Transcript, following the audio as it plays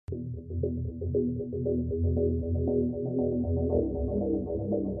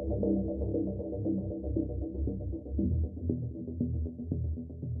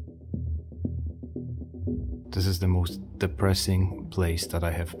This is the most depressing place that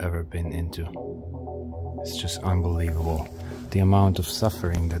I have ever been into. It's just unbelievable. The amount of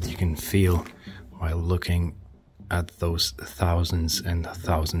suffering that you can feel while looking at those thousands and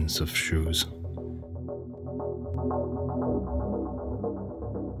thousands of shoes.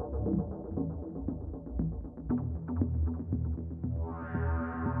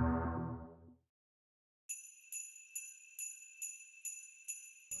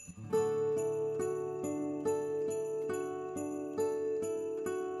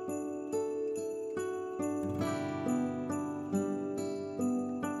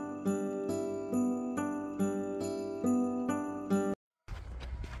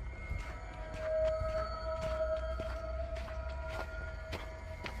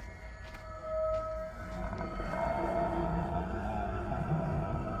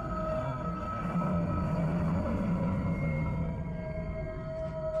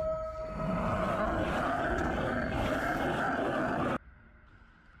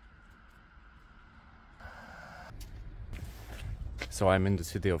 So I'm in the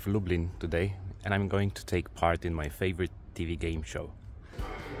city of Lublin today, and I'm going to take part in my favorite TV game show.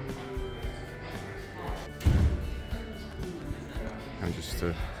 I'm just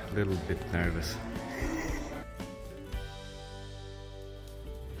a little bit nervous.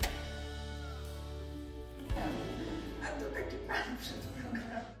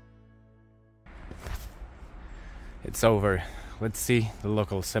 It's over. Let's see the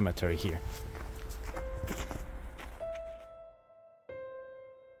local cemetery here.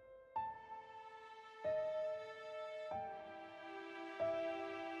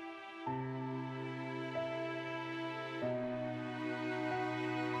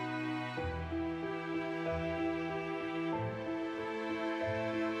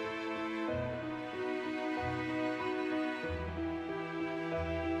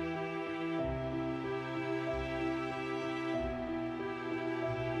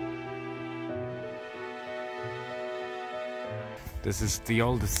 This is the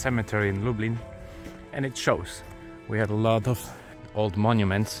oldest cemetery in Lublin, and it shows. We had a lot of old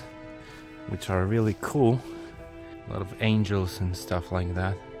monuments, which are really cool. A lot of angels and stuff like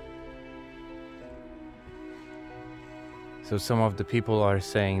that. So some of the people are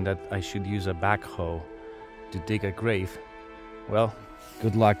saying that I should use a backhoe to dig a grave. Well,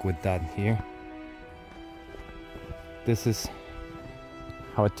 good luck with that here. This is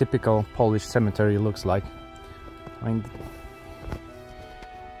how a typical Polish cemetery looks like. I mean,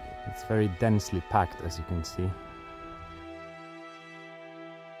 it's very densely packed, as you can see.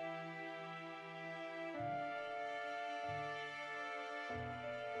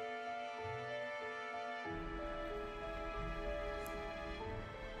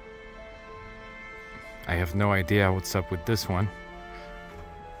 I have no idea what's up with this one.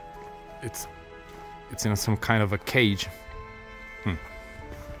 It's in some kind of a cage.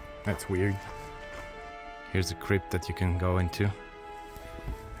 That's weird. Here's a crypt that you can go into.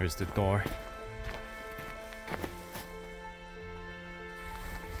 Here's the door.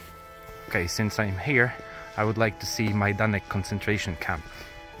 Okay, since I'm here, I would like to see Majdanek concentration camp.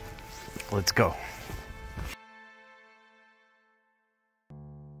 Let's go.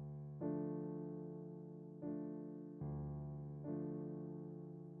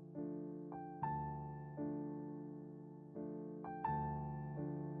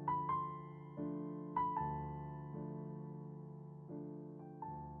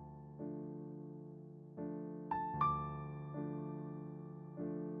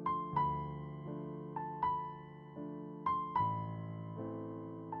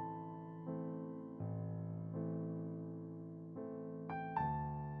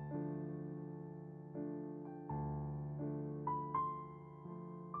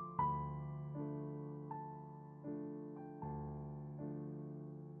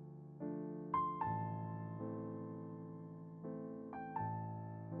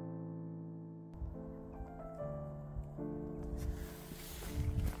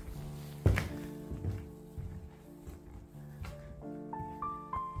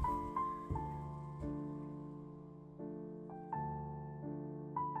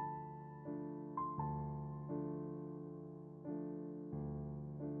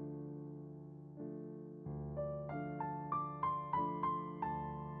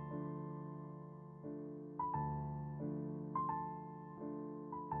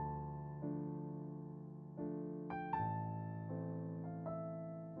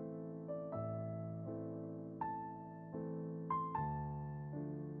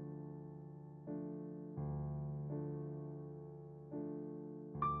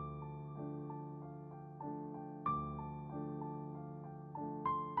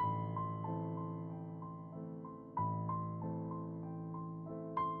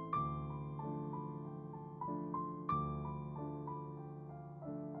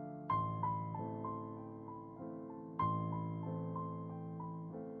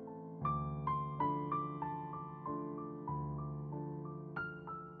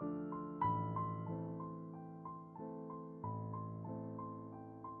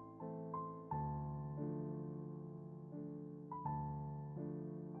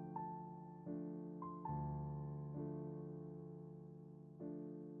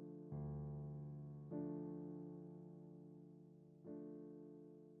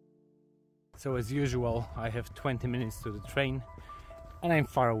 So as usual, I have 20 minutes to the train and I'm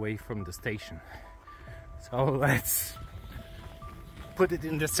far away from the station. So let's put it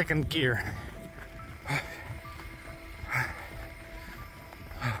in the second gear.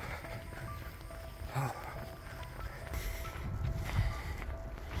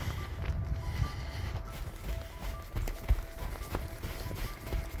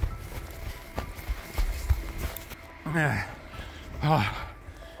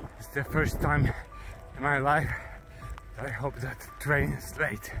 It's the first time in my life that I hope that the train is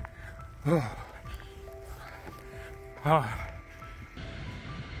late.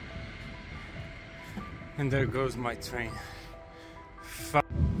 And there goes my train.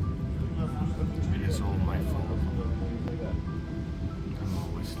 It is all my fault. I'm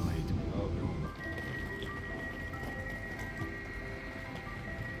always late.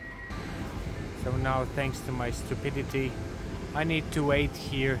 So now, thanks to my stupidity, I need to wait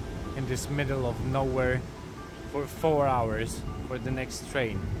here in this middle of nowhere for 4 hours for the next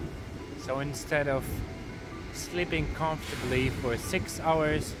train. So instead of sleeping comfortably for 6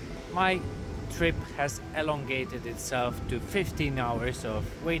 hours, my trip has elongated itself to 15 hours of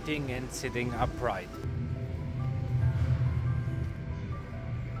waiting and sitting upright.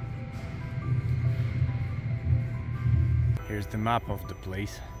 Here's the map of the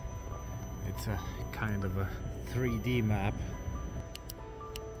place. It's a kind of a 3D map.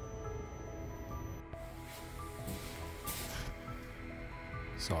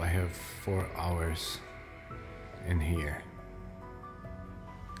 So I have 4 hours in here.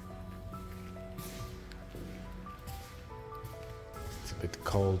 It's a bit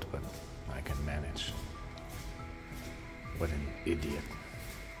cold, but I can manage. What an idiot.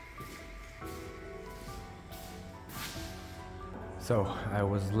 So I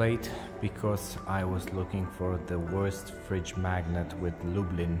was late because I was looking for the worst fridge magnet with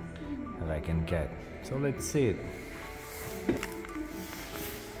Lublin that I can get. So let's see it.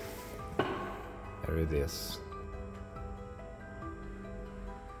 There it is.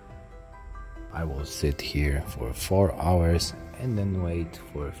 I will sit here for 4 hours and then wait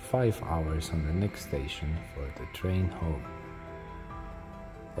for 5 hours on the next station for the train home.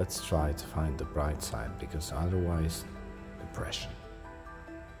 Let's try to find the bright side, because otherwise, depression.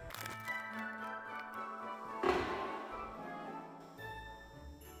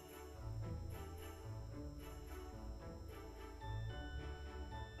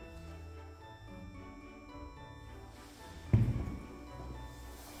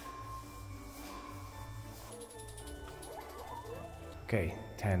 Okay,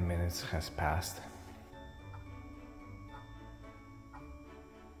 10 minutes has passed.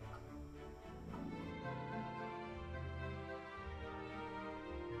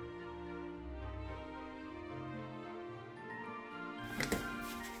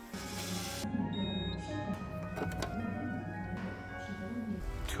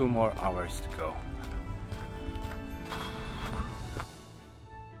 Two more hours to go.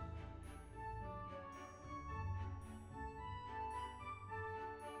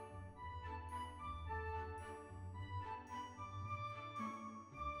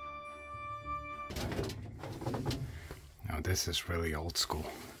 Now this is really old school.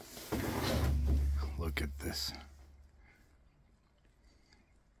 Look at this.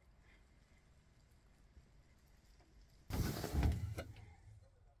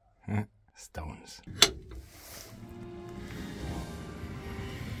 Stones.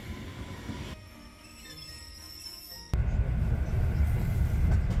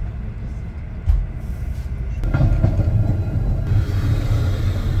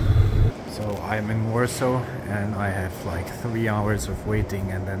 So I'm in Warsaw and I have like 3 hours of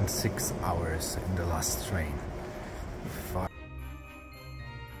waiting and then 6 hours in the last train.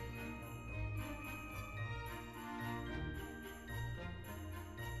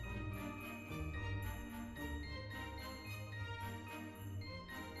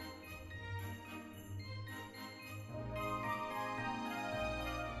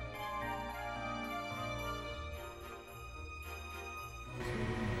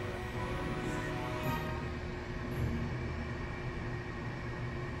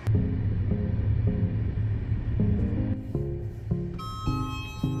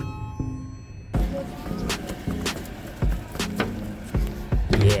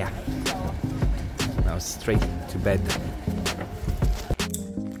 Yeah. Now straight to bed.